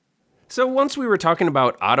So once we were talking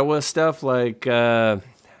about Ottawa stuff, like how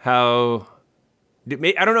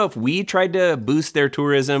I don't know if we tried to boost their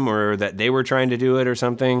tourism or that they were trying to do it or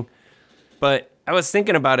something, but I was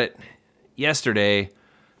thinking about it yesterday.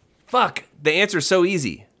 Fuck, the answer's so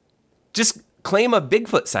easy. Just claim a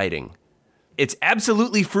Bigfoot sighting. It's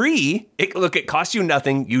absolutely free. It costs you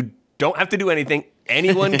nothing. You don't have to do anything.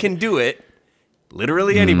 Anyone can do it.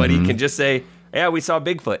 Literally anybody can just say, yeah, we saw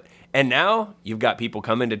Bigfoot. And now you've got people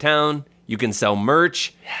come into town. You can sell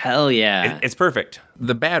merch. Hell yeah. It's perfect.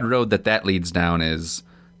 The bad road that leads down is,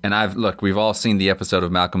 and we've all seen the episode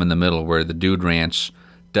of Malcolm in the Middle where the Dude Ranch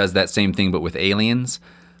does that same thing but with aliens.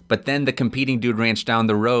 But then the competing Dude Ranch down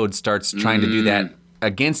the road starts trying to do that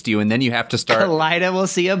against you, and then you have to start. Kaleida will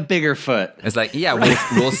see a bigger foot. It's like, yeah,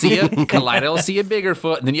 we'll see a Kaleida will see a bigger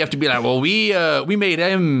foot, and then you have to be like, well, we made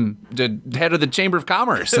him the head of the Chamber of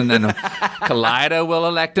Commerce, and then Kaleida will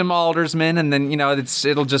elect him aldersman, and then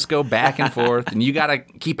it'll just go back and forth, and you got to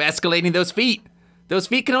keep escalating those feet. Those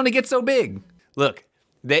feet can only get so big. Look,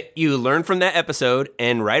 that you learn from that episode,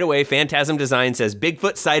 and right away, Phantasm Design says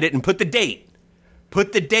Bigfoot sighted, and put the date.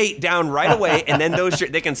 Put the date down right away, and then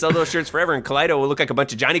they can sell those shirts forever, and Kaleida will look like a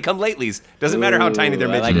bunch of Johnny-come-latelys. Doesn't matter how tiny they're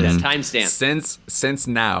mentioned. I like that. Timestamp. Since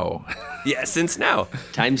now. Yeah, since now.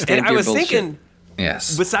 Timestamp. And I was thinking,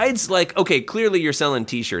 yes. Besides, okay, clearly you're selling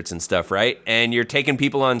T-shirts and stuff, right? And you're taking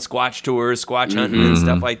people on Squatch tours, Squatch hunting and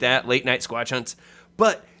stuff like that, late-night Squatch hunts.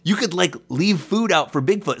 But you could, leave food out for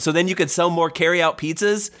Bigfoot, so then you could sell more carry-out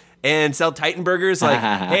pizzas and sell Titan burgers,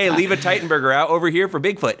 hey, leave a Titan burger out over here for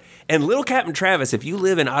Bigfoot. And Little Captain Travis, if you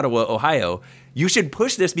live in Ottawa, Ohio, you should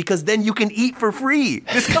push this because then you can eat for free.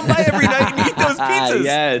 Just come by every night and eat those pizzas.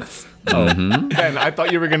 Yes. Ben, I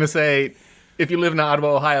thought you were going to say, if you live in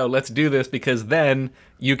Ottawa, Ohio, let's do this because then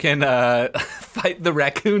you can fight the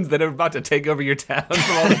raccoons that are about to take over your town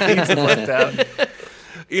from all the pizzas left out.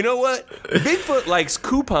 You know what? Bigfoot likes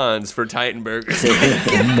coupons for Titan burgers.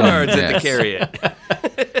 Gift cards at the Carriot.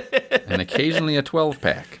 And occasionally a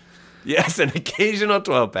 12-pack. Yes, an occasional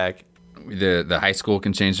 12-pack. The high school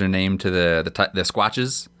can change their name to the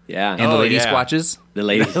Squatches. Yeah. And the lady Squatches. The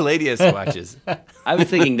lady. The lady Squatches. I was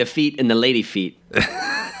thinking the feet and the lady feet.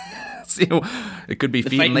 See, it could be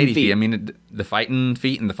feet and lady feet. I mean, the fighting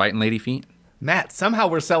feet and the fighting lady feet. Matt, somehow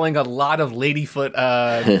we're selling a lot of Ladyfoot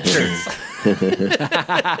shirts.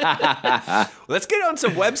 Let's get on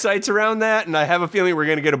some websites around that, and I have a feeling we're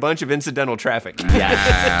going to get a bunch of incidental traffic.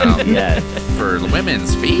 Yes. Yes. For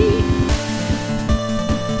women's feet.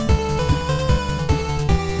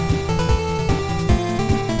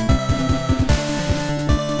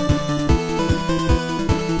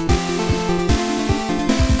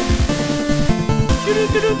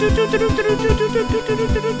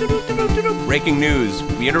 Breaking news.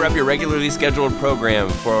 We interrupt your regularly scheduled program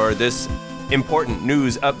for this important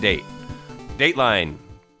news update. Dateline.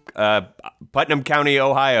 Putnam County,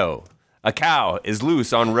 Ohio. A cow is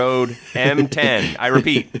loose on road M10. I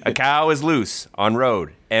repeat, a cow is loose on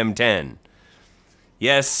road M10.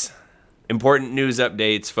 Yes, important news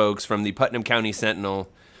updates, folks, from the Putnam County Sentinel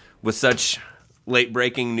with such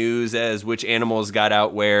late-breaking news as which animals got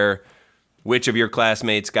out where, which of your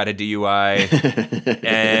classmates got a DUI,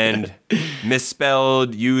 and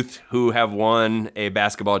misspelled youth who have won a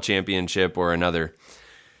basketball championship or another.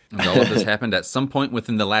 And all of this happened at some point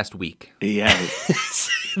within the last week. Yes.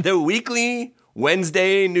 The weekly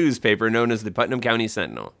Wednesday newspaper known as the Putnam County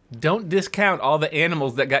Sentinel. Don't discount all the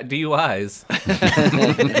animals that got DUIs.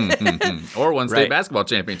 Or won state basketball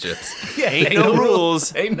championships. Yeah, ain't no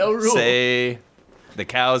rules. Ain't no rules. Say the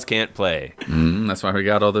cows can't play. That's why we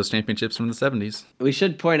got all those championships from the 70s. We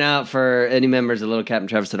should point out for any members of Little Captain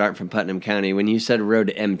Travis that aren't from Putnam County, when you said road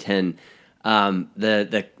to M10,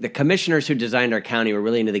 the commissioners who designed our county were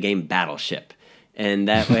really into the game Battleship. And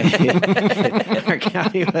that way, our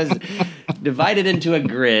county was divided into a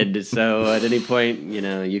grid. So at any point,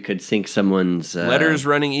 you could sink someone's... letters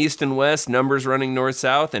running east and west, numbers running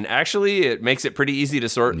north-south, and actually it makes it pretty easy to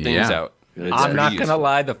sort things out. I'm not going to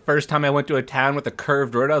lie. The first time I went to a town with a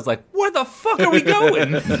curved road, I was like, where the fuck are we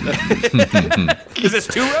going? Is this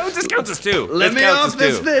 2 roads? This counts as 2. Let me off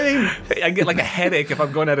this thing. I get a headache if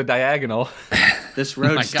I'm going at a diagonal. This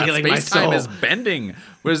road's stealing my soul. Space-time is bending.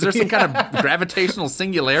 Was there some kind of gravitational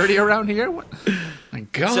singularity around here? What? My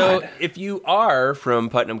God. So if you are from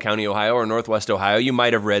Putnam County, Ohio, or Northwest Ohio, you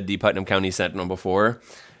might have read the Putnam County Sentinel before.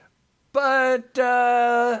 But,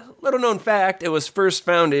 little known fact, it was first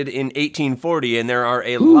founded in 1840, and there are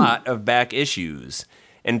a lot of back issues.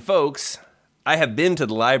 And folks, I have been to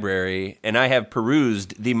the library, and I have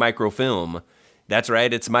perused the microfilm. That's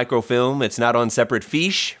right, it's microfilm. It's not on separate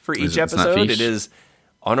fiche for each episode. It is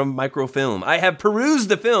on a microfilm. I have perused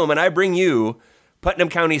the film, and I bring you Putnam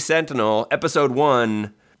County Sentinel, Episode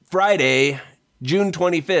 1, Friday, June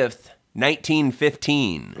 25th,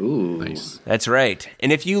 1915. Ooh. Nice. That's right.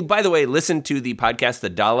 And if you, by the way, listen to the podcast The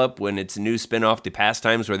Dollop, when it's a new spinoff to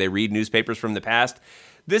Pastimes where they read newspapers from the past,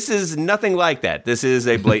 this is nothing like that. This is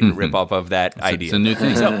a blatant ripoff of that idea. It's a new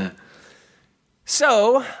thing.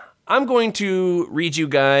 So, I'm going to read you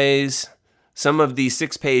guys some of the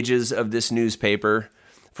 6 pages of this newspaper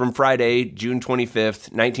from Friday, June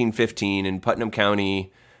 25th, 1915 in Putnam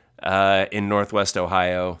County in Northwest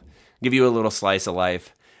Ohio. Give you a little slice of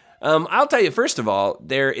life. I'll tell you, first of all,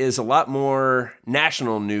 there is a lot more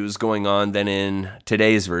national news going on than in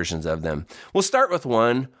today's versions of them. We'll start with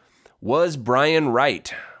one. Was Bryan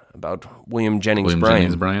right? About William Jennings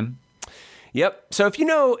Bryan. Yep. So if you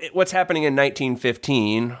know what's happening in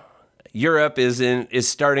 1915, Europe is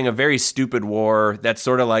starting a very stupid war that's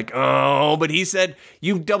sort of like, oh, but he said,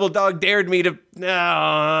 you double dog dared me to, and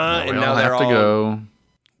now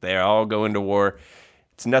they're all going to war.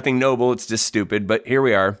 It's nothing noble, it's just stupid, but here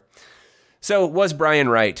we are. So, was Bryan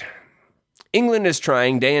right? England is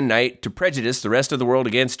trying day and night to prejudice the rest of the world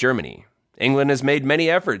against Germany. England has made many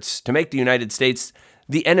efforts to make the United States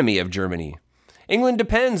the enemy of Germany. England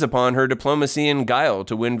depends upon her diplomacy and guile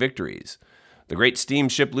to win victories. The great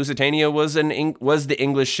steamship Lusitania was the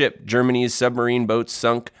English ship Germany's submarine boats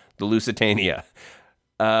sunk the Lusitania.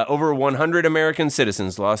 Over 100 American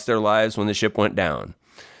citizens lost their lives when the ship went down.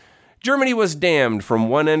 Germany was damned from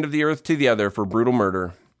one end of the earth to the other for brutal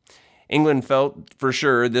murder. England felt for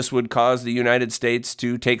sure this would cause the United States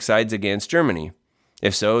to take sides against Germany.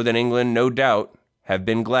 If so, then England, no doubt, have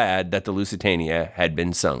been glad that the Lusitania had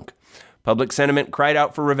been sunk. Public sentiment cried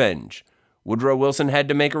out for revenge. Woodrow Wilson had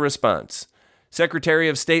to make a response. Secretary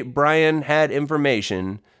of State Bryan had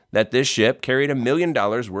information that this ship carried $1 million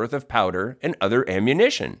worth of powder and other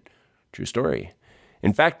ammunition. True story.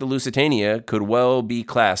 In fact, the Lusitania could well be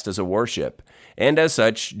classed as a warship, and as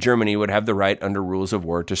such, Germany would have the right under rules of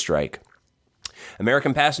war to strike.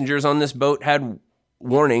 American passengers on this boat had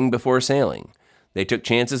warning before sailing. They took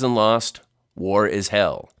chances and lost. War is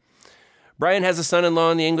hell. Bryan has a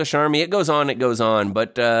son-in-law in the English army. It goes on,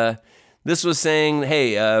 but this was saying,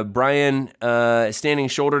 hey, Bryan is standing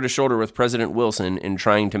shoulder to shoulder with President Wilson in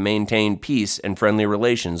trying to maintain peace and friendly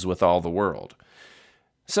relations with all the world.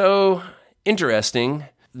 So, interesting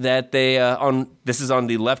that they, this is on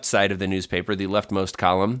the left side of the newspaper, the leftmost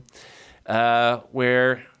column,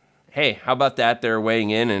 where, hey, how about that? They're weighing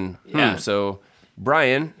in, and so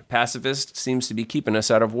Bryan, pacifist, seems to be keeping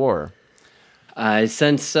us out of war.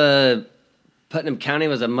 Since Putnam County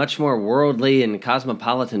was a much more worldly and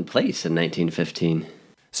cosmopolitan place in 1915.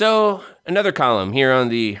 So, another column here on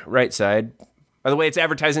the right side. By the way, it's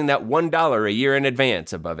advertising that $1 a year in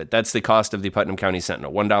advance above it. That's the cost of the Putnam County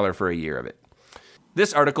Sentinel, $1 for a year of it.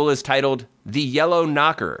 This article is titled, The Yellow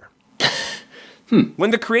Knocker.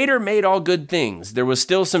 When the Creator made all good things, there was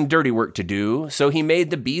still some dirty work to do, so he made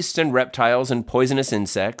the beasts and reptiles and poisonous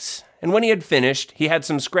insects, and when he had finished, he had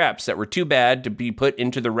some scraps that were too bad to be put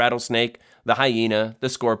into the rattlesnake, the hyena, the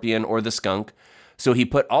scorpion, or the skunk, so he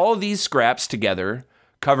put all these scraps together,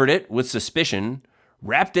 covered it with suspicion,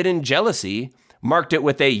 wrapped it in jealousy, marked it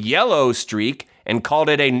with a yellow streak, and called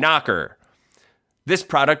it a knocker. This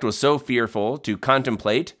product was so fearful to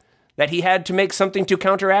contemplate that he had to make something to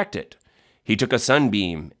counteract it. He took a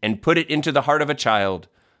sunbeam and put it into the heart of a child,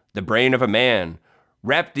 the brain of a man,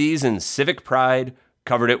 wrapped these in civic pride,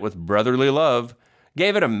 covered it with brotherly love,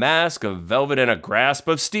 gave it a mask of velvet and a grasp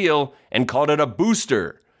of steel, and called it a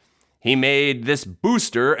booster. He made this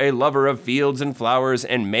booster a lover of fields and flowers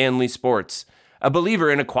and manly sports, a believer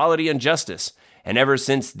in equality and justice, and ever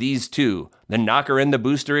since these two, the knocker and the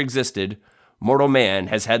booster, existed, mortal man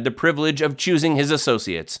has had the privilege of choosing his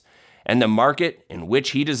associates, and the market in which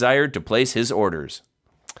he desired to place his orders.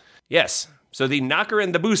 Yes, so the knocker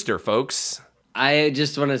and the booster, folks. I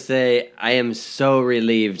just want to say I am so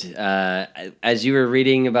relieved. As you were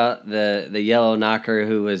reading about the yellow knocker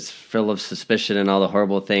who was full of suspicion and all the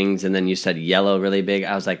horrible things, and then you said yellow really big,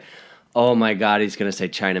 I was like, oh my God, he's going to say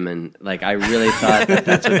Chinaman. Like, I really thought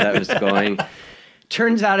that's what that was going.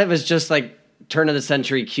 Turns out it was just like turn of the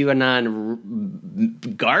century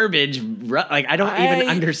QAnon garbage. Like, I don't even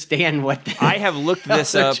understand what I have looked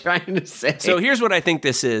this up. Trying to say. So here's what I think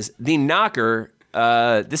this is. The knocker,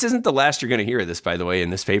 this isn't the last you're going to hear of this, by the way,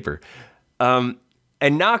 in this paper. A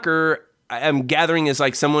knocker, I'm gathering, is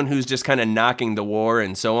like someone who's just kind of knocking the war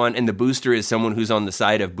and so on, and the booster is someone who's on the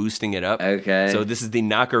side of boosting it up. Okay. So this is the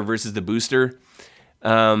knocker versus the booster.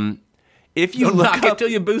 If you Don't look knock it up till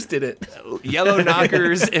you boosted it. yellow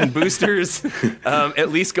knockers and boosters, at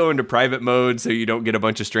least go into private mode so you don't get a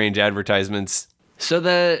bunch of strange advertisements.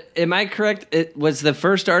 So am I correct? It was the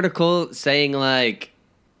first article saying like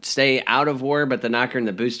stay out of war, but the knocker and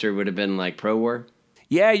the booster would have been like pro-war.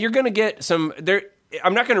 Yeah, you're gonna get some there.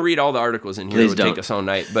 I'm not gonna read all the articles in here. Please it would don't. take us all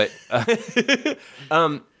night, but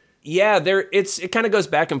yeah, it kind of goes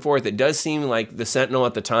back and forth. It does seem like the Sentinel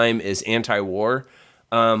at the time is anti-war.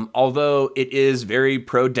 Although it is very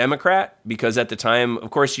pro-Democrat, because at the time,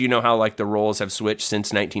 of course, you know how like the roles have switched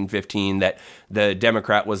since 1915, that the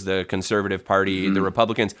Democrat was the conservative party, the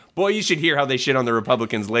Republicans. Boy, you should hear how they shit on the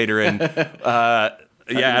Republicans later. And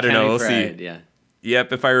yeah, I don't know. We'll see. Yeah.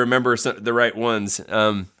 Yep, if I remember the right ones.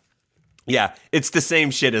 Yeah, it's the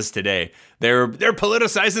same shit as today. They're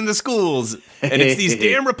politicizing the schools, and it's these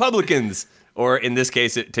damn Republicans. Or in this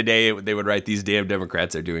case, today they would write these damn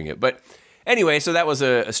Democrats are doing it. But anyway, so that was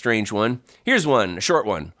a strange one. Here's one, a short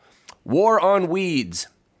one. War on weeds.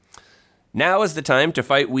 Now is the time to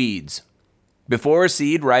fight weeds. Before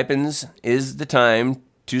seed ripens is the time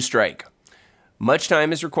to strike. Much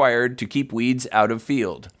time is required to keep weeds out of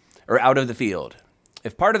the field.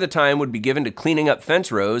 If part of the time would be given to cleaning up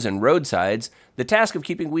fence rows and roadsides, the task of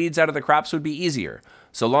keeping weeds out of the crops would be easier.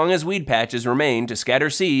 So long as weed patches remain to scatter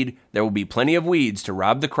seed, there will be plenty of weeds to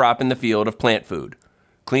rob the crop in the field of plant food.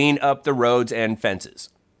 Clean up the roads and fences.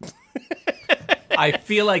 I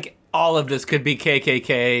feel like all of this could be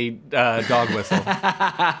KKK dog whistle.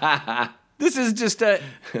 This is just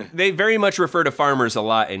they very much refer to farmers a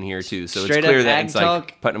lot in here too, so Straight it's clear up that ag it's talk.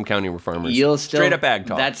 like Putnam County were farmers. Straight up ag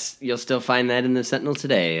talk. You'll still find that in the Sentinel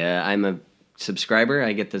today. I'm a subscriber.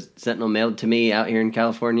 I get the Sentinel mailed to me out here in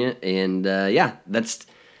California, and yeah, that's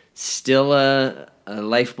still a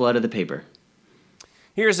lifeblood of the paper.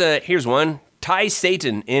 Here's one. Tie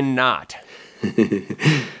Satan in knot.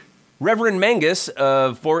 Reverend Mangus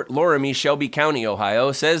of Fort Loramie, Shelby County,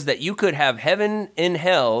 Ohio, says that you could have heaven in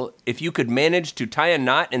hell if you could manage to tie a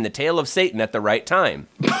knot in the tail of Satan at the right time.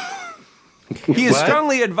 He is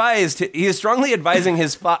strongly advising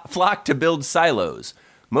his flock to build silos.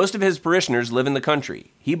 Most of his parishioners live in the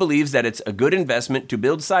country. He believes that it's a good investment to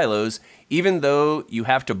build silos, even though you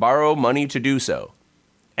have to borrow money to do so.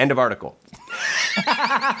 End of article.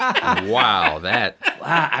 Wow, that.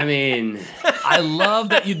 I mean, I love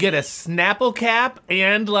that you get a Snapple cap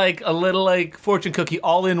and like a little like fortune cookie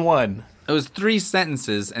all in one. It was 3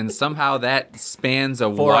 sentences, and somehow that spans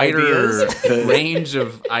a 4 wider range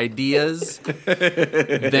of ideas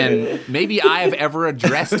than maybe I have ever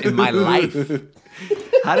addressed in my life.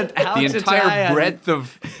 The entire breadth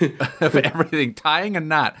of everything, tying a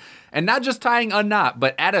knot. And not just tying a knot,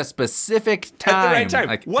 but at a specific time. At the right time.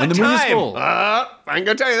 Like, What when the time? moon is full. I ain't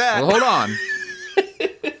gonna tell you that. Well, hold on.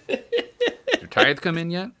 Your tithe come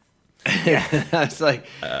in yet? I was like,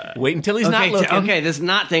 Wait until he's not looking. okay, this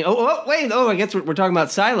knot thing. Wait. I guess we're talking about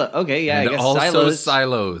silo. Okay, yeah, And I guess also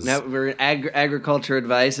silos. Now we're agriculture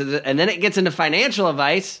advice, and then it gets into financial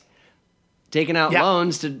advice, taking out Yeah.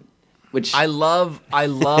 loans to, which I love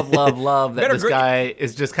that Better this gr- guy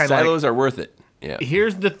is just kind of like, Silos are worth it. Yeah.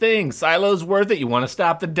 here's the thing, silos worth it. You want to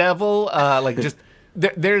stop the devil? Like just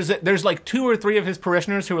there's like 2 or 3 of his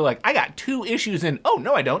parishioners who are like, I got 2 issues in. Oh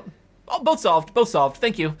no, I don't. Oh, both solved.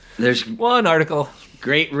 Thank you. there's One article.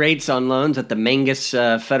 great rates on loans at the Mangus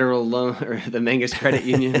Federal Loan or the Mangus Credit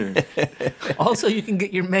Union. Or, Also, you can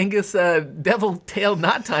get your Mangus devil tail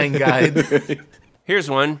knot tying guide. Here's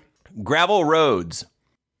one. Gravel roads.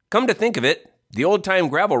 Come to think of it, the old-time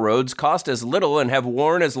gravel roads cost as little and have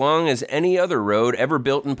worn as long as any other road ever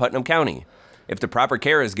built in Putnam County. If the proper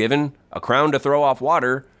care is given, a crown to throw off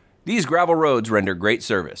water, these gravel roads render great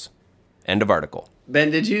service. End of article.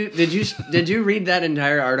 Ben, did you read that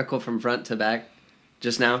entire article from front to back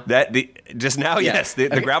just now? Just now, yes, the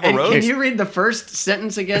gravel And roads. Can you read the first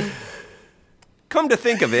sentence again? Come to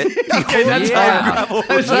think of it, Okay, that's Yeah.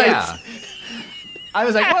 I was like, Yeah. I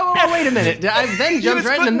was like, whoa, wait a minute. Ben jumped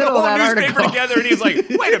right in the middle of that article. together, and he's like,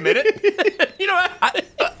 "Wait a minute, you know what?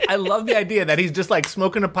 I love the idea that he's just like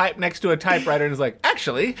smoking a pipe next to a typewriter and is like,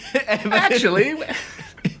 actually, now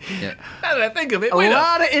that I think of it, A wait up.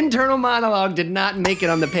 lot of internal monologue did not make it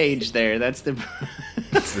on the page there. That's the.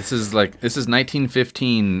 This is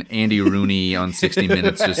 1915 Andy Rooney on 60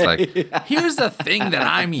 Minutes, just like, here's the thing that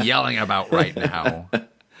I'm yelling about right now.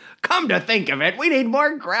 Come to think of it, we need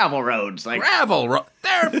more gravel roads. Like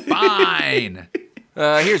They're fine.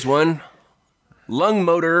 Here's one. Lung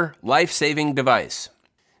motor life-saving device.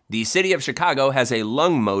 The city of Chicago has a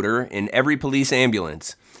lung motor in every police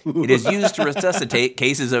ambulance. It is used to resuscitate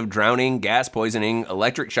cases of drowning, gas poisoning,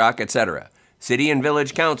 electric shock, etc. City and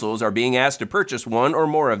village councils are being asked to purchase one or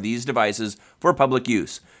more of these devices for public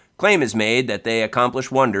use. Claim is made that they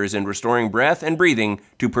accomplish wonders in restoring breath and breathing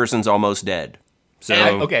to persons almost dead. So,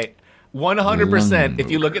 Okay. 100%.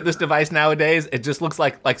 If you look at this device nowadays, it just looks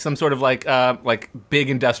like some sort of like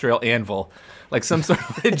big industrial anvil, like some sort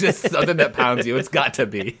of just something that pounds you. It's got to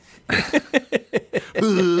be.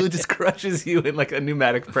 Ooh, just crushes you in like a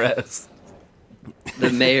pneumatic press. The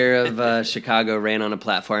mayor of Chicago ran on a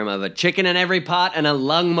platform of a chicken in every pot and a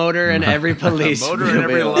lung motor in every police. Motor in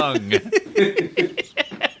every lung.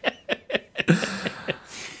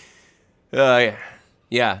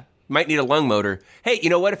 Yeah, might need a lung motor. Hey, you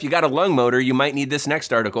know what? If you got a lung motor, you might need this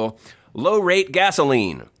next article. Low-rate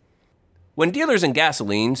gasoline. When dealers in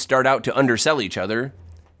gasoline start out to undersell each other,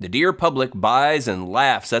 the dear public buys and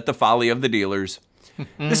laughs at the folly of the dealers.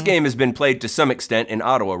 This game has been played to some extent in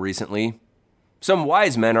Ottawa recently. Some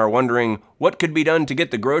wise men are wondering what could be done to get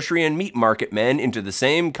the grocery and meat market men into the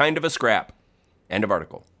same kind of a scrap. End of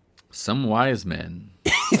article. Some wise men.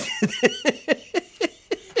 Is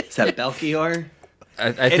that Belchior?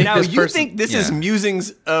 I think And now this you person- think this is yeah.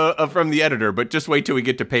 musings from the editor, but just wait till we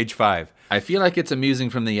get to page 5. I feel like it's amusing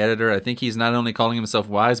from the editor. I think he's not only calling himself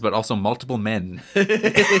wise, but also multiple men.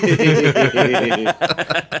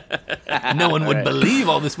 No one would believe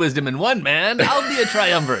all this wisdom in one man. I'll be a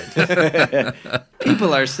triumvirate.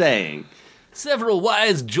 People are saying. Several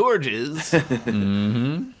wise Georges.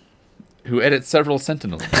 Who edits several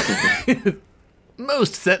Sentinels.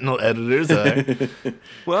 Most Sentinel editors are.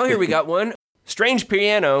 Well, here we got one. Strange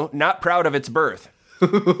piano, not proud of its birth.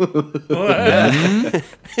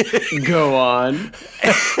 Go on.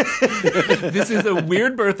 This is a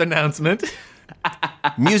weird birth announcement.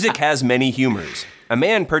 Music has many humors. A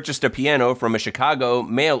man purchased a piano from a Chicago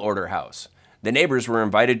mail order house. The neighbors were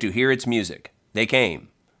invited to hear its music. They came.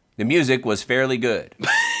 The music was fairly good.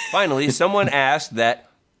 Finally, someone asked that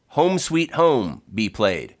Home Sweet Home be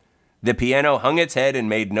played. The piano hung its head and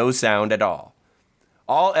made no sound at all.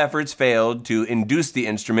 All efforts failed to induce the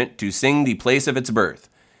instrument to sing the place of its birth,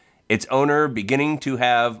 its owner beginning to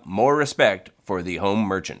have more respect for the home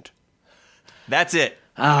merchant. That's it.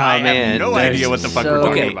 Oh, I man. have no There's idea what the fuck so- we're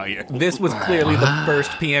talking Okay, about here. this was clearly the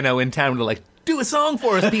first piano in town to like, do a song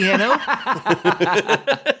for us, piano.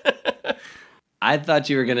 I thought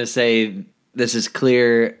you were going to say this is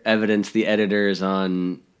clear evidence the editor is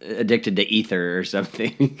addicted to ether or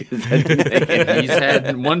something. 'Cause that didn't make it. He's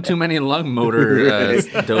had one too many lung motor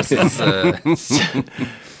doses.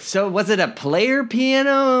 So was it a player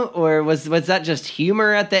piano or was that just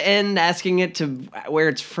humor at the end asking it to where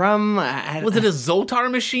it's from? Was it a Zoltar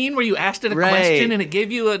machine where you asked it a Right. question and it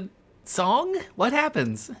gave you a song? What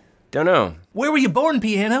happens? Don't know. Where were you born,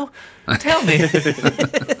 piano? Tell me.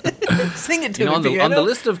 Sing it to You know, me, on the piano.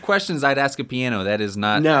 list of questions I'd ask a piano, that is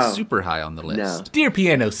not No. super high on the list. Dear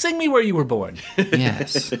piano, sing me where you were born.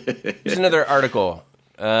 Yes. Here's another article.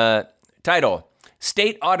 Title: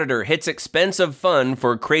 State Auditor hits expense of fun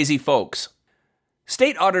for crazy folks.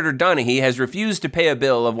 State Auditor Donahue has refused to pay a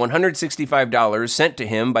bill of $165 sent to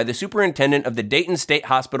him by the superintendent of the Dayton State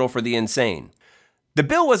Hospital for the Insane. The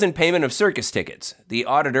bill was in payment of circus tickets. The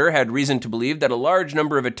auditor had reason to believe that a large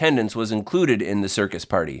number of attendance was included in the circus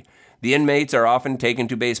party. The inmates are often taken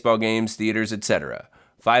to baseball games, theaters, etc.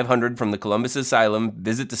 500 from the Columbus Asylum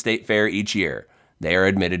visit the state fair each year. They are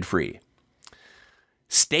admitted free.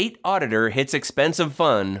 State auditor hits expense of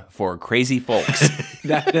fun for crazy folks.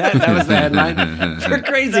 that was the headline for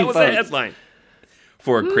crazy folks. headline.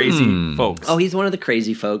 For crazy folks. Oh, he's one of the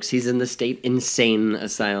crazy folks. He's in the state insane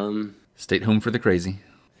asylum. State home for the crazy.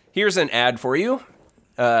 Here's an ad for you.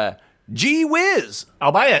 Gee whiz!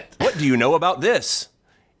 I'll buy it. What do you know about this?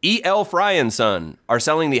 E.L. Fry & Son are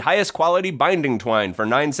selling the highest quality binding twine for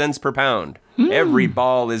 9 cents per pound. Every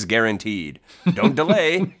ball is guaranteed. Don't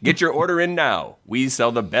delay. Get your order in now. We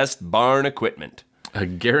sell the best barn equipment. A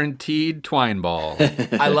guaranteed twine ball.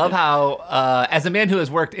 I love how, as a man who has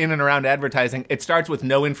worked in and around advertising, it starts with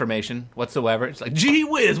no information whatsoever. It's like, gee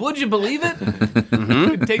whiz, would you believe it?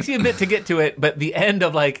 It takes you a bit to get to it, but the end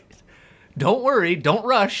of like, don't worry, don't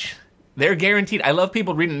rush. They're guaranteed. I love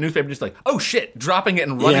people reading the newspaper just like, oh shit, dropping it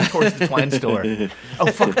and running towards the twine store.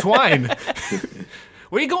 Oh fuck, twine.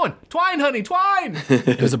 Where are you going? Twine, honey, twine.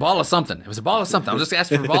 It was a ball of something. It was a ball of something. I'm just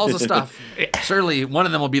asking for balls of stuff. Surely one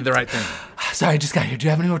of them will be the right thing. Sorry, I just got here. Do you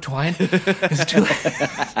have any more twine? Is it too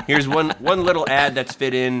late? Here's one little ad that's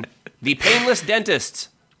fit in. The Painless Dentists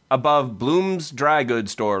above Bloom's Dry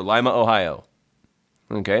Goods Store, Lima, Ohio.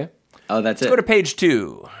 Okay. Oh, that's Let's it. go to page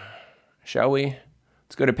 2, shall we?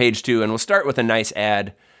 Let's go to page 2, and we'll start with a nice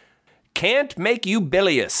ad. Can't make you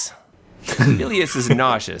bilious. Bilious is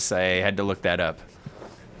nauseous. I had to look that up.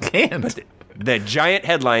 Can't. The giant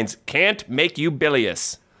headlines can't make you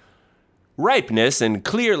bilious. Ripeness and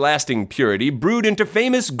clear lasting purity brewed into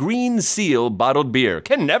famous Green Seal bottled beer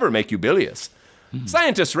can never make you bilious.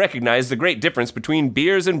 Scientists recognize the great difference between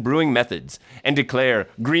beers and brewing methods and declare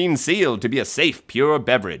Green Seal to be a safe, pure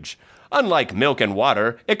beverage. Unlike milk and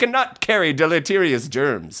water, it cannot carry deleterious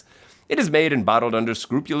germs. It is made and bottled under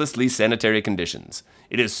scrupulously sanitary conditions.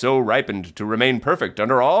 It is so ripened to remain perfect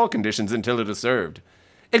under all conditions until it is served.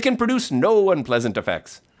 It can produce no unpleasant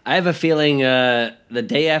effects. I have a feeling the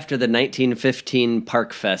day after the 1915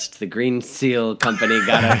 Park Fest, the Green Seal Company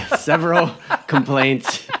got several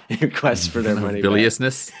complaints and requests for their money back.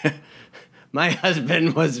 Biliousness. My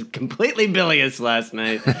husband was completely bilious last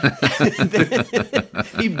night.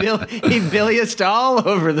 he bilious all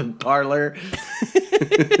over the parlor.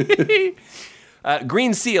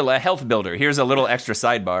 Green Seal, a health builder. Here's a little extra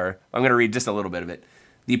sidebar. I'm going to read just a little bit of it.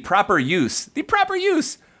 The proper use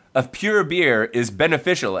of pure beer is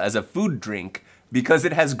beneficial as a food drink because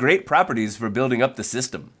it has great properties for building up the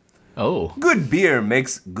system. Oh. Good beer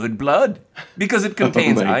makes good blood because it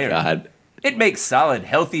contains Oh my iron. God. It makes solid,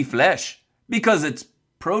 healthy flesh because its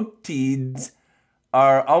proteins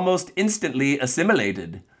are almost instantly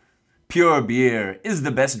assimilated. Pure beer is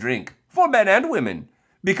the best drink for men and women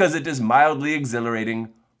because it is mildly exhilarating,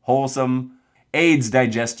 wholesome, aids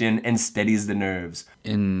digestion, and steadies the nerves.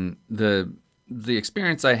 In the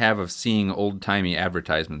experience I have of seeing old-timey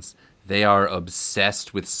advertisements, they are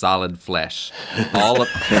obsessed with solid flesh.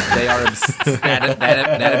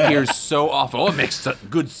 That appears so often. Oh, it makes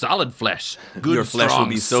good solid flesh. Good, Your flesh will strong,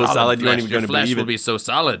 be so solid you aren't even Your gonna flesh believe will it. be so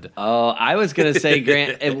solid. Oh, I was going to say,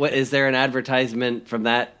 Grant, is there an advertisement from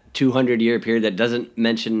that 200-year period that doesn't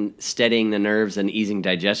mention steadying the nerves and easing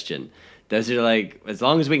digestion? Those are like, as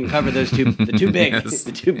long as we can cover those two, the two big, Yes.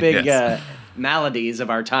 the two big Yes. Maladies of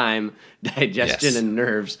our time, digestion Yes. and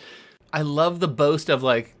nerves. I love the boast of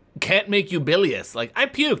like, can't make you bilious. Like, I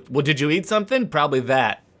puked. Well, did you eat something? Probably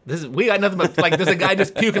that. We got nothing but, like, there's a guy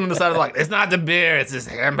just puking on the side of the block. It's not the beer, it's this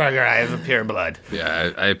hamburger. I have a pure blood.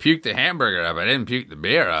 Yeah, I puked the hamburger up. I didn't puke the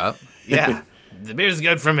beer up. Yeah. The beer's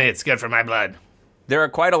good for me. It's good for my blood. There are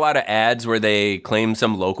quite a lot of ads where they claim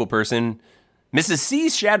some local person. Mrs. C.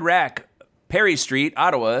 Shadrack, Perry Street,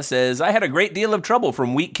 Ottawa, says, I had a great deal of trouble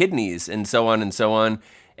from weak kidneys, and so on and so on.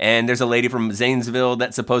 And there's a lady from Zanesville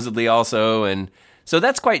that supposedly also, and so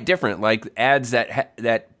that's quite different. Like ads that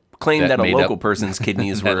claim that a made local up- person's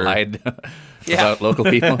kidneys that were... lied Yeah. about local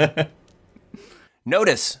people.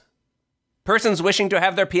 Notice, persons wishing to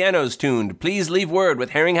have their pianos tuned, please leave word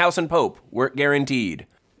with Herringhouse and Pope. Work guaranteed.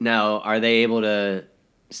 Now, are they able to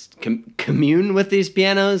commune with these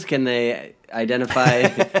pianos? Can they identify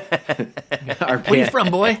our Where you from,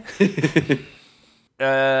 boy?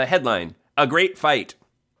 Headline, a great fight.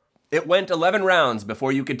 It went 11 rounds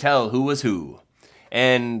before you could tell who was who.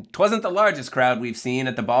 And 'twasn't the largest crowd we've seen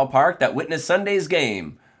at the ballpark that witnessed Sunday's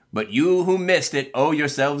game, but you who missed it owe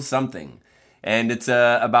yourselves something. And it's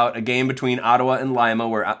about a game between Ottawa and Lima,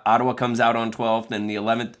 where Ottawa comes out on 12th and the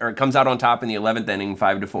 11th, or comes out on top in the 11th inning,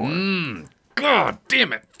 5-4. God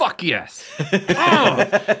damn it. Fuck yes.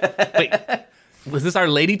 Wait, was this our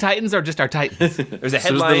Lady Titans or just our Titans? There's a This was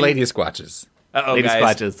headline. the lady squatches. Uh-oh, Lady guys.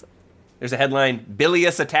 Squatches. There's a headline,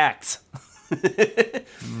 bilious attacks.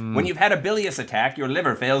 When you've had a bilious attack, your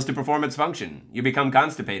liver fails to perform its function. You become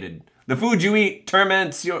constipated. The food you eat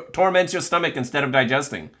torments your stomach instead of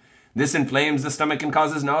digesting. This inflames the stomach and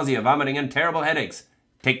causes nausea, vomiting, and terrible headaches.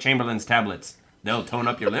 Take Chamberlain's tablets. They'll tone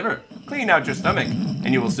up your liver, clean out your stomach,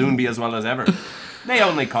 and you will soon be as well as ever. They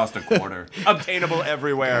only cost $0.25. Obtainable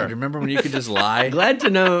everywhere. Remember when you could just lie? Glad to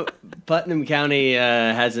know Putnam County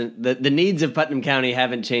hasn't, the needs of Putnam County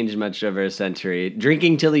haven't changed much over a century.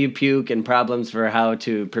 Drinking till you puke and problems for how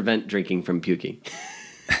to prevent drinking from puking.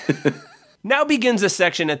 Now begins a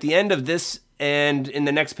section at the end of this and in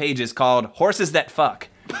the next page is called Horses That Fuck.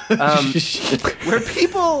 Where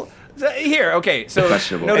people... Here, okay, so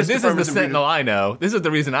Questionable. notice This is the farmers and Sentinel I know. This is the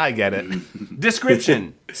reason I get it.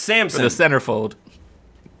 description. For Samson. the centerfold.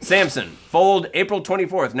 Samson, foaled April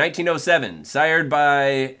 24th, 1907, sired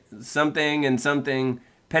by something and something.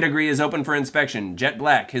 Pedigree is open for inspection. Jet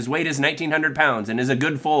black. His weight is 1,900 pounds and is a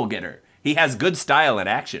good foal getter. He has good style and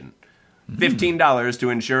action. $15 to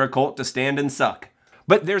ensure a colt to stand and suck.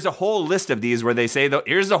 But there's a whole list of these where they say,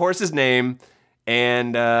 here's the horse's name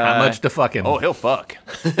and... How much to fuck him? Oh, he'll fuck.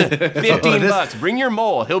 $15. Bring your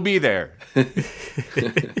mole. He'll be there.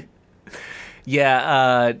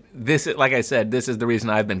 Yeah, this, like I said, this is the reason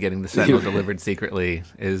I've been getting the Sentinel delivered secretly,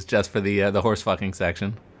 is just for the horse fucking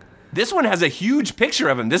section. This one has a huge picture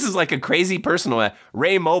of him. This is like a crazy personal.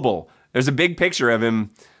 Ray Mobile. There's a big picture of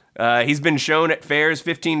him He's been shown at fairs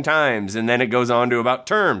 15 times, and then it goes on to about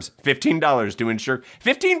terms. $15 to insure.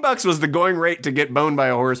 $15 was the going rate to get boned by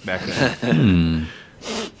a horse back then.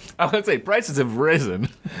 I would say prices have risen.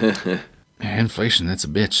 Inflation, that's a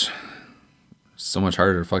bitch. So much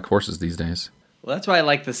harder to fuck horses these days. Well, that's why I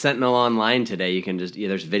like the Sentinel Online today. You can just,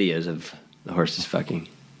 there's videos of the horses fucking.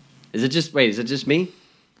 Is it just me?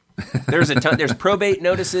 There's a ton. There's probate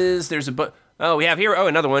notices. There's we have here. Oh,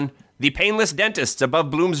 another one. The Painless Dentists above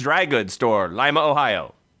Bloom's Dry Goods Store, Lima,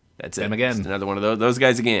 Ohio. That's it. Them again. Just another one of those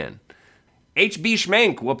guys again. H.B.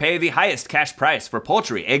 Schmank will pay the highest cash price for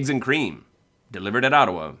poultry, eggs, and cream. Delivered at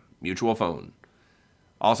Ottawa. Mutual phone.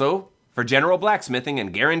 Also, for general blacksmithing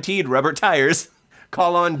and guaranteed rubber tires,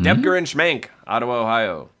 call on Debker and Schmank, Ottawa,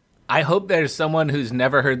 Ohio. I hope there's someone who's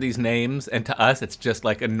never heard these names, and to us, it's just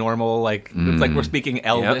like a normal, it's like we're speaking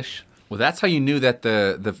Elvish. Well, that's how you knew that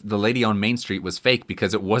the lady on Main Street was fake,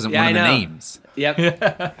 because it wasn't one of the names. Yep.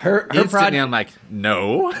 Her Instantly, project. I'm like,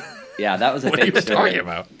 no. Yeah, that was a What are fake you story. talking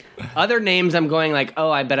about? Other names, I'm going like,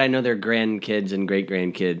 oh, I bet I know their grandkids and great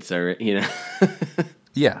grandkids, or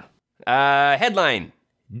Yeah. Headline,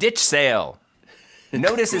 Ditch Sale.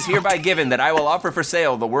 Notice is hereby given that I will offer for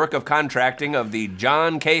sale the work of contracting of the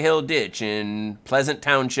John Cahill Ditch in Pleasant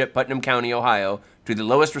Township, Putnam County, Ohio, to the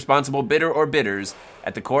lowest responsible bidder or bidders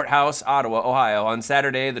at the Courthouse, Ottawa, Ohio, on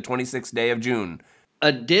Saturday, the 26th day of June.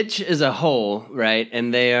 A ditch is a hole, right?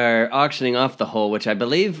 And they are auctioning off the hole, which I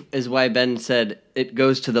believe is why Ben said it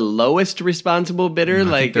goes to the lowest responsible bidder.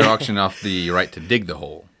 I think they're auctioning off the right to dig the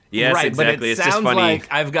hole. Yes, right, exactly. but it It's sounds just funny. like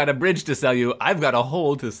I've got a bridge to sell you. I've got a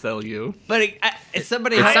hole to sell you. But it's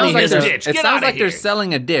somebody. It sounds like, here's a they're, ditch. it Get sounds outta like they're here.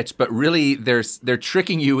 selling a ditch, but really they're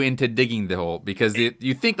tricking you into digging the hole, because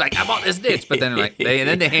you think like, I bought this ditch, but then they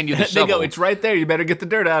hand you the They shovel. go, it's right there. You better get the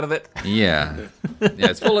dirt out of it. Yeah,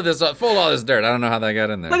 it's full of all this dirt. I don't know how that got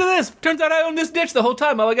in there. Look at this. Turns out I own this ditch the whole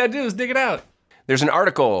time. All I got to do is dig it out. There's an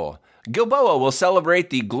article. Gilboa will celebrate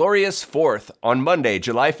the glorious 4th on Monday,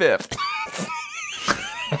 July 5th.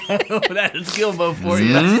 That is Gilbo for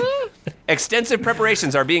you. Extensive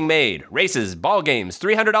preparations are being made. Races, ball games,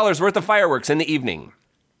 $300 worth of fireworks in the evening.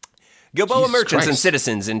 Gilboa Jesus merchants and Christ.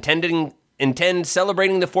 citizens intend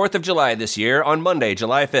celebrating the 4th of July this year on Monday,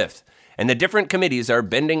 July 5th. And the different committees are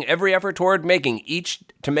bending every effort toward making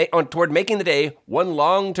the day one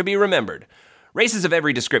long to be remembered. Races of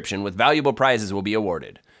every description with valuable prizes will be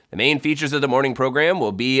awarded. The main features of the morning program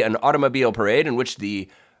will be an automobile parade in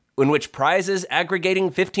which prizes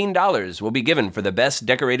aggregating $15 will be given for the best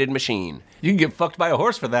decorated machine. You can get fucked by a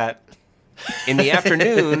horse for that. In the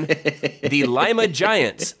afternoon, the Lima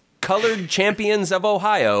Giants, colored champions of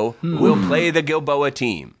Ohio, will play the Gilboa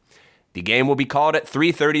team. The game will be called at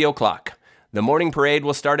 3:30 o'clock. The morning parade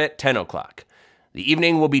will start at 10 o'clock. The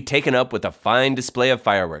evening will be taken up with a fine display of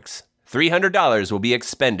fireworks. $300 will be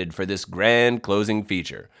expended for this grand closing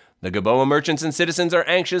feature. The Gilboa merchants and citizens are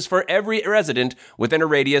anxious for every resident within a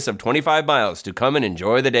radius of 25 miles to come and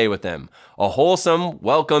enjoy the day with them. A wholesome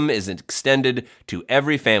welcome is extended to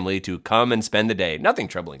every family to come and spend the day. Nothing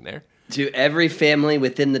troubling there. To every family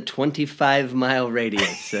within the 25-mile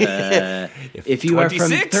radius. If you are from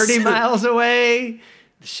 26? 30 miles away,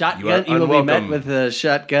 shotgun, you will be met unwelcome. with a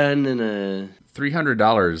shotgun and a.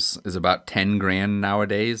 $300 is about 10 grand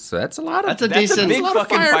nowadays, so that's a lot of. That's a That's decent. a big lot of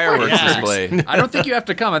fucking fireworks Yeah. display. I don't think you have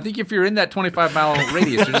to come. I think if you're in that 25-mile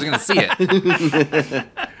radius, you're just going to see it.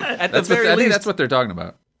 At That's the what, very I think least. that's what they're talking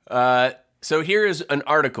about. So here is an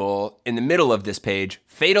article in the middle of this page.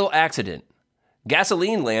 Fatal accident.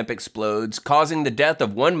 Gasoline lamp explodes, causing the death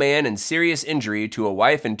of one man and serious injury to a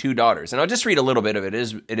wife and 2 daughters. And I'll just read a little bit of it.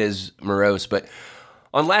 It is morose, but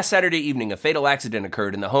on last Saturday evening, a fatal accident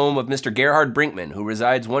occurred in the home of Mr. Gerhard Brinkman, who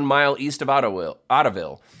resides 1 mile east of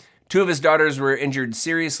Ottaville. 2 of his daughters were injured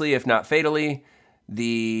seriously, if not fatally.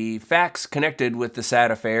 The facts connected with the sad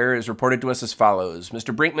affair is reported to us as follows.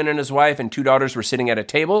 Mr. Brinkman and his wife and 2 daughters were sitting at a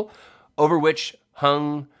table over which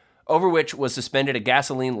was suspended a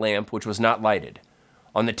gasoline lamp which was not lighted.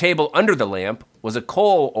 On the table under the lamp was a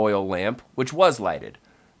coal oil lamp which was lighted.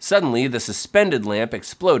 Suddenly, the suspended lamp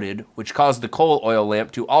exploded, which caused the coal oil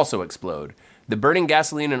lamp to also explode. The burning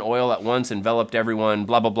gasoline and oil at once enveloped everyone,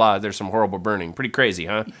 blah, blah, blah. There's some horrible burning. Pretty crazy,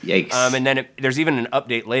 huh? Yikes. And then there's even an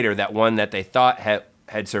update later that one that they thought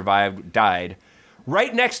had survived died.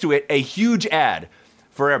 Right next to it, a huge ad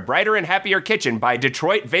for a brighter and happier kitchen by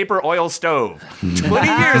Detroit Vapor Oil Stove. 20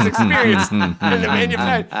 years experience in the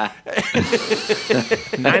manufacturer.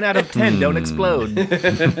 9 out of 10 don't explode.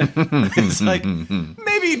 It's like,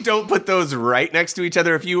 maybe don't put those right next to each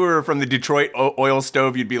other. If you were from the Detroit Oil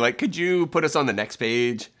Stove, you'd be like, could you put us on the next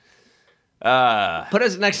page? Put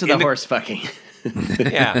us next to the horse fucking.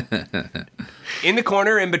 Yeah. In the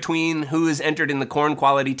corner, in between who is entered in the corn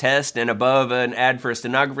quality test and above an ad for a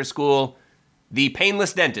stenographer school, the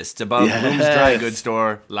Painless Dentists above Bloom's Dry Goods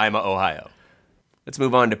Store, Lima, Ohio. Let's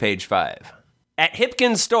move on to page 5. At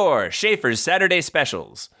Hipkins Store, Schaefer's Saturday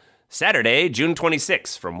Specials. Saturday, June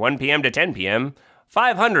 26th, from 1 p.m. to 10 p.m.,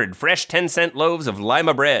 500 fresh 10-cent loaves of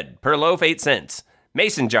Lima bread, per loaf 8 cents.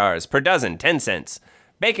 Mason jars, per dozen, 10 cents.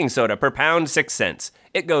 Baking soda, per pound, 6 cents.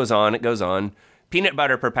 It goes on, it goes on. Peanut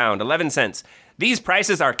butter per pound, 11 cents. These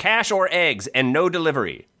prices are cash or eggs and no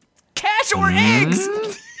delivery. Cash or eggs?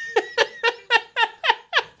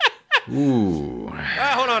 Ooh.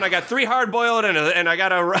 Hold on, I got 3 hard-boiled and I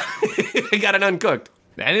got I got an uncooked.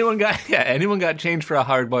 Anyone got change for a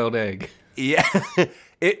hard-boiled egg? Yeah.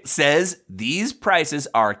 It says these prices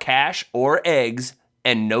are cash or eggs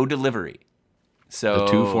and no delivery. So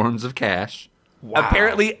The 2 forms of cash.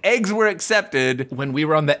 apparently eggs were accepted. When we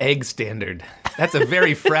were on the egg standard. That's a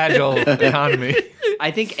very fragile economy.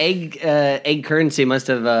 I think egg currency must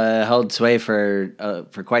have held sway for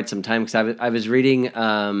quite some time, because I was reading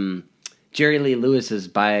Jerry Lee Lewis's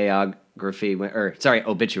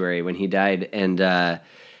obituary when he died, and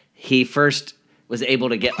he first was able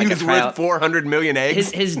to get like He a was tryout. worth 400 million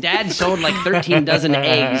eggs. His dad sold like 13 dozen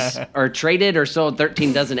eggs, or traded or sold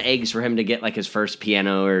 13 dozen eggs for him to get like his first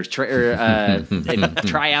piano or a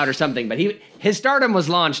tryout or something. But his stardom was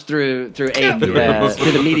launched through through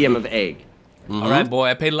the medium of egg. All right, boy,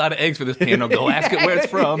 I paid a lot of eggs for this piano. Go ask it where it's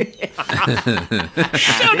from.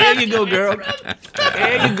 There you go, girl.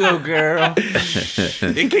 There you go, girl.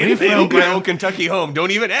 It can't play my old Kentucky Home.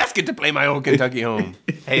 Don't even ask it to play my old Kentucky Home.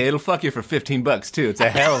 Hey, it'll fuck you for $15 too. It's a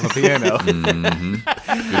hell of a piano.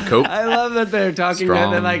 Good coat. I love that they're talking about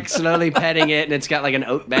Strong. they're like slowly petting it, and it's got like an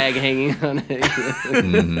oat bag hanging on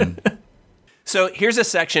it. So here's a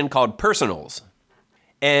section called Personals.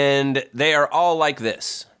 And they are all like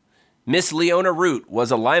this. Miss Leona Root was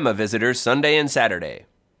a Lima visitor Sunday and Saturday.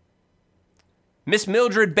 Miss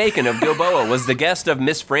Mildred Bacon of Gilboa was the guest of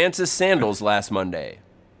Miss Frances Sandals last Monday.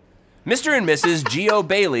 Mr. and Mrs. Geo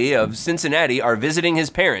Bailey of Cincinnati are visiting his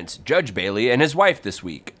parents, Judge Bailey, and his wife this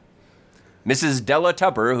week. Mrs. Della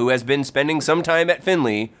Tupper, who has been spending some time at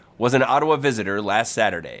Finley, was an Ottawa visitor last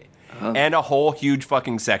Saturday. And a whole huge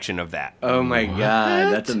fucking section of that. Oh my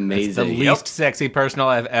god, that's The amazing. least sexy personal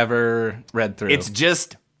I've ever read through. It's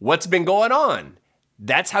just what's been going on.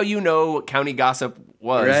 That's how you know what county gossip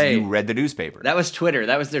was. Right. You read the newspaper. That was Twitter.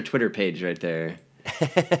 That was their Twitter page right there.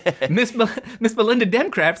 Miss Belinda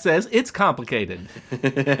Demcraft says it's complicated.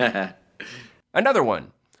 Another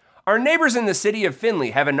one. Our neighbors in the city of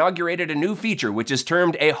Finley have inaugurated a new feature which is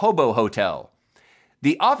termed a hobo hotel.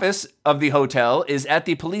 The office of the hotel is at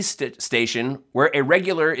the police station where a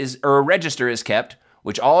register is kept,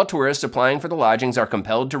 which all tourists applying for the lodgings are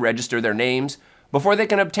compelled to register their names before they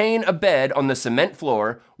can obtain a bed on the cement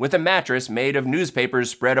floor with a mattress made of newspapers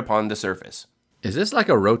spread upon the surface. Is this like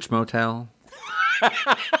a roach motel?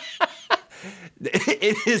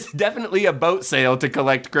 It is definitely a boat sale to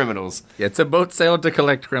collect criminals. It's a boat sale to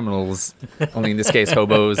collect criminals. Only in this case,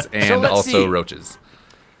 hobos and let's also see. roaches.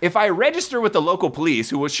 If I register with the local police,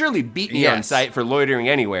 who will surely beat me on Yes. sight for loitering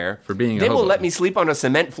anywhere, For being a they will hobo. let me sleep on a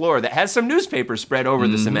cement floor that has some newspaper spread over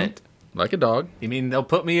the cement. Like a dog. You mean they'll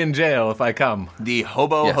put me in jail if I come? The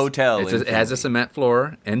Hobo Yes. Hotel. It has a cement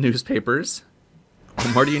floor and newspapers.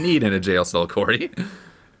 What more do you need in a jail cell, Corey?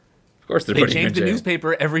 Of course they're They putting you in change the jail.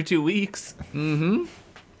 newspaper every 2 weeks.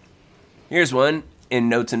 Here's one in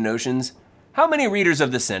Notes and Notions. How many readers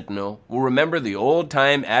of the Sentinel will remember the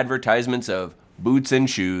old-time advertisements of boots and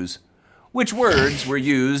shoes? Which words were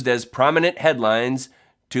used as prominent headlines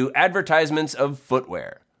to advertisements of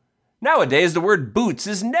footwear? Nowadays, the word boots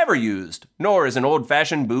is never used, nor is an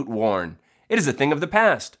old-fashioned boot worn. It is a thing of the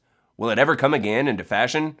past. Will it ever come again into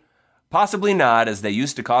fashion? Possibly not, as they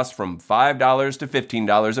used to cost from $5 to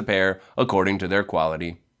 $15 a pair, according to their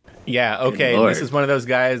quality. Yeah, okay. Lord. This is one of those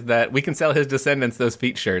guys that we can sell his descendants those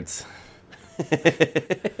feet shirts.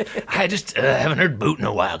 I just haven't heard boot in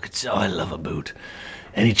a while. Oh, I love a boot.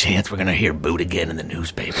 Any chance we're going to hear boot again in the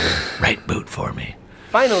newspaper? Write boot for me.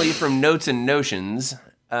 Finally, from Notes and Notions,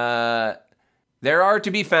 there are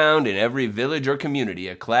to be found in every village or community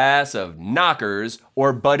a class of knockers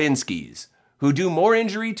or budinskis who do more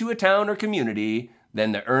injury to a town or community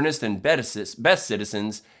than the earnest and best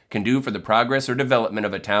citizens can do for the progress or development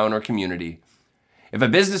of a town or community. If a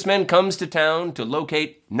businessman comes to town to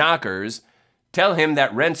locate knockers, tell him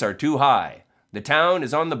that rents are too high. The town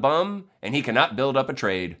is on the bum, and he cannot build up a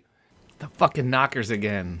trade. The fucking knockers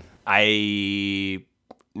again.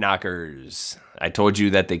 Knockers. I told you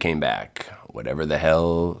that they came back. Whatever the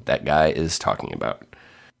hell that guy is talking about.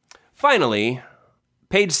 Finally,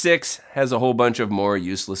 Page 6 has a whole bunch of more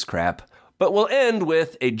useless crap, but we'll end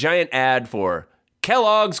with a giant ad for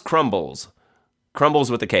Kellogg's Crumbles.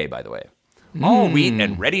 Crumbles with a K, by the way. All wheat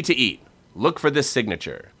and ready to eat. Look for this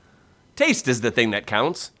signature. Taste is the thing that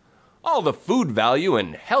counts. All the food value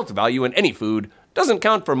and health value in any food doesn't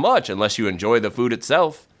count for much unless you enjoy the food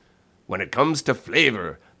itself. When it comes to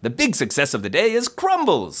flavor, the big success of the day is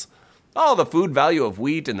Crumbles. All the food value of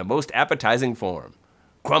wheat in the most appetizing form.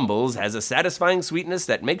 Crumbles has a satisfying sweetness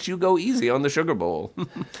that makes you go easy on the sugar bowl.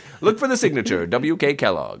 Look for the signature, WK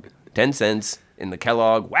Kellogg. 10 cents in the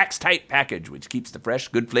Kellogg Wax Tight package, which keeps the fresh,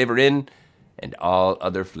 good flavor in and all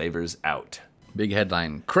other flavors out. Big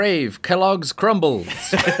headline, Crave Kellogg's Crumbles.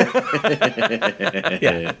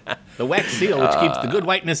 Yeah. The wax seal, which keeps the good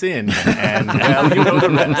whiteness in. And, well, you know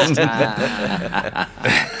the rest.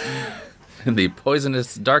 The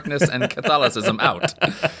poisonous darkness and Catholicism out.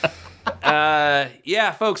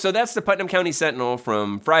 Yeah, folks, so that's the Putnam County Sentinel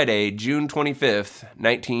from Friday, June 25th,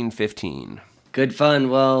 1915. Good fun.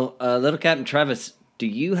 Well, Little Captain Travis, do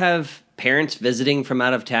you have parents visiting from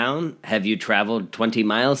out of town? Have you traveled 20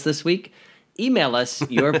 miles this week? Email us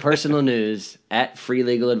your personal news at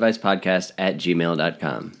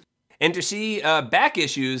freelegaladvicepodcast@gmail.com. And to see back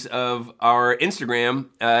issues of our Instagram,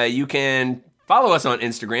 you can follow us on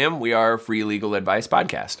Instagram. We are Free Legal Advice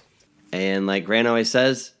Podcast. And like Grant always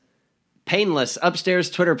says, painless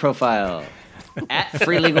upstairs Twitter profile at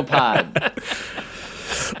FreeLegalPod.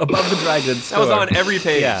 Above the dry goods store. That was on every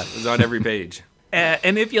page. Yeah. It was on every page.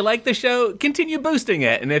 And if you like the show, continue boosting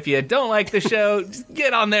it. And if you don't like the show, just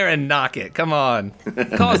get on there and knock it. Come on.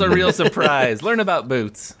 Cause a real surprise. Learn about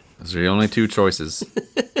boots. Those are the only two choices.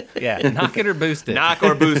 Yeah, knock it or boost it. Knock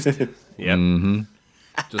or boost. Yep. Mm-hmm.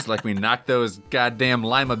 Just like we knocked those goddamn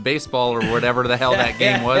Lima baseball or whatever the hell that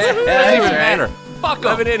game was. It doesn't even matter. Fuck 'em.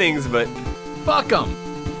 11 innings, but Fuck them.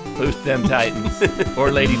 Boost them Titans.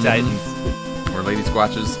 Or Lady Titans. Or lady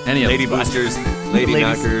squatches. Any of lady them. boosters, lady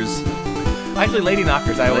Ladies. knockers. Actually, Lady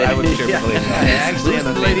Knockers. I would cheer for Lady Knockers. Actually, I'm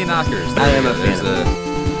a fan. lady knockers. I am a There's fan.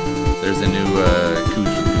 There's a new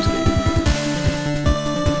Couge for the Goose Game.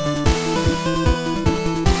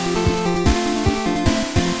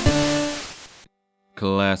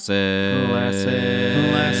 Classic.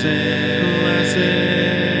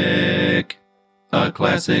 A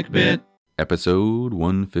classic bit. Episode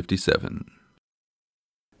 157.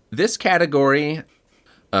 This category,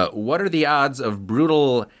 what are the odds of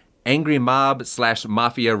brutal angry mob /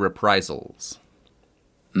 mafia reprisals?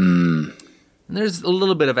 And there's a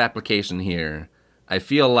little bit of application here. I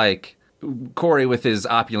feel like Corey, with his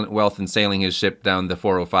opulent wealth and sailing his ship down the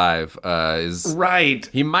 405, is Right.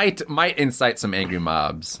 he might incite some angry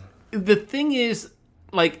mobs. The thing is,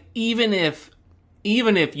 like, even if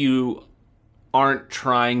you aren't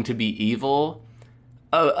trying to be evil,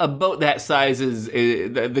 a boat that size is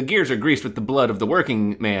the gears are greased with the blood of the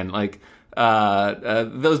working man. Like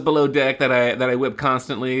those below deck that I whip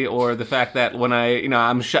constantly, or the fact that when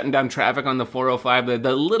I'm shutting down traffic on the 405,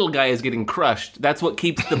 the little guy is getting crushed. That's what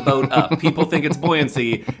keeps the boat up. People think it's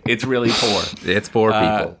buoyancy. It's really poor. It's poor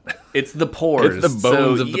people. It's the pores. It's the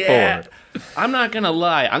bones of the poor. I'm not going to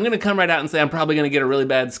lie. I'm going to come right out and say I'm probably going to get a really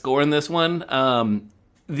bad score in this one.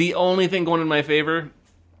 The only thing going in my favor,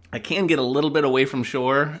 I can get a little bit away from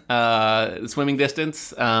shore, swimming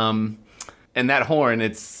distance. And that horn,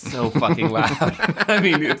 it's so fucking loud. I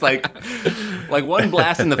mean, it's like one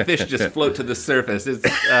blast and the fish just float to the surface. It's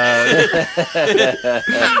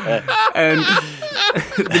and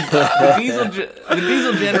the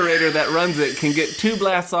diesel generator that runs it can get 2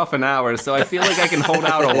 blasts off an hour, so I feel like I can hold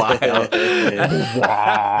out a while.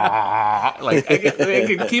 Like I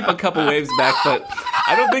can keep a couple waves back, but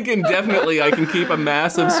I don't think indefinitely I can keep a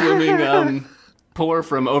massive swimming pour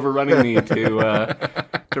from overrunning me to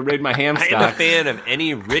raid my ham I stock. am a fan of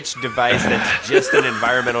any rich device that's just an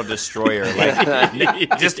environmental destroyer.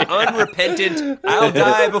 Like, just unrepentant, I'll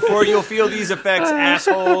die before you'll feel these effects,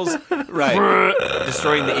 assholes. Right.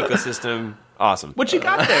 Destroying the ecosystem. Awesome. What you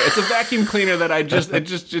got there? It's a vacuum cleaner that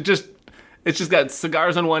it's just got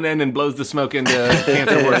cigars on one end and blows the smoke into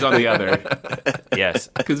cancer wars on the other. Yes.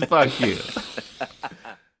 Because fuck you.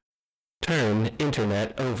 Turn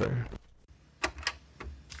internet over.